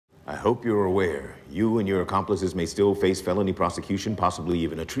I hope you're aware, you and your accomplices may still face felony prosecution, possibly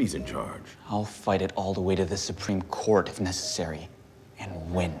even a treason charge. I'll fight it all the way to the Supreme Court if necessary,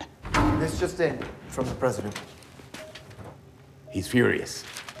 and win. This just in from the president. He's furious.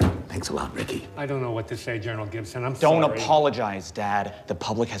 Thanks a lot, Ricky. I don't know what to say, General Gibson. I'm sorry. Don't apologize, Dad. The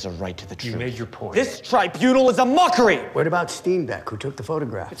public has a right to the truth. You made your point. This tribunal is a mockery! What about Steenbeck, who took the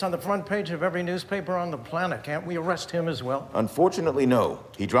photograph? It's on the front page of every newspaper on the planet. Can't we arrest him as well? Unfortunately, no.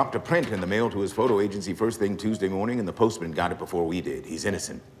 He dropped a print in the mail to his photo agency first thing Tuesday morning, and the postman got it before we did. He's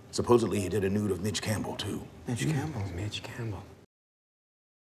innocent. Supposedly, he did a nude of Mitch Campbell, too. Mitch Campbell? Mitch Campbell.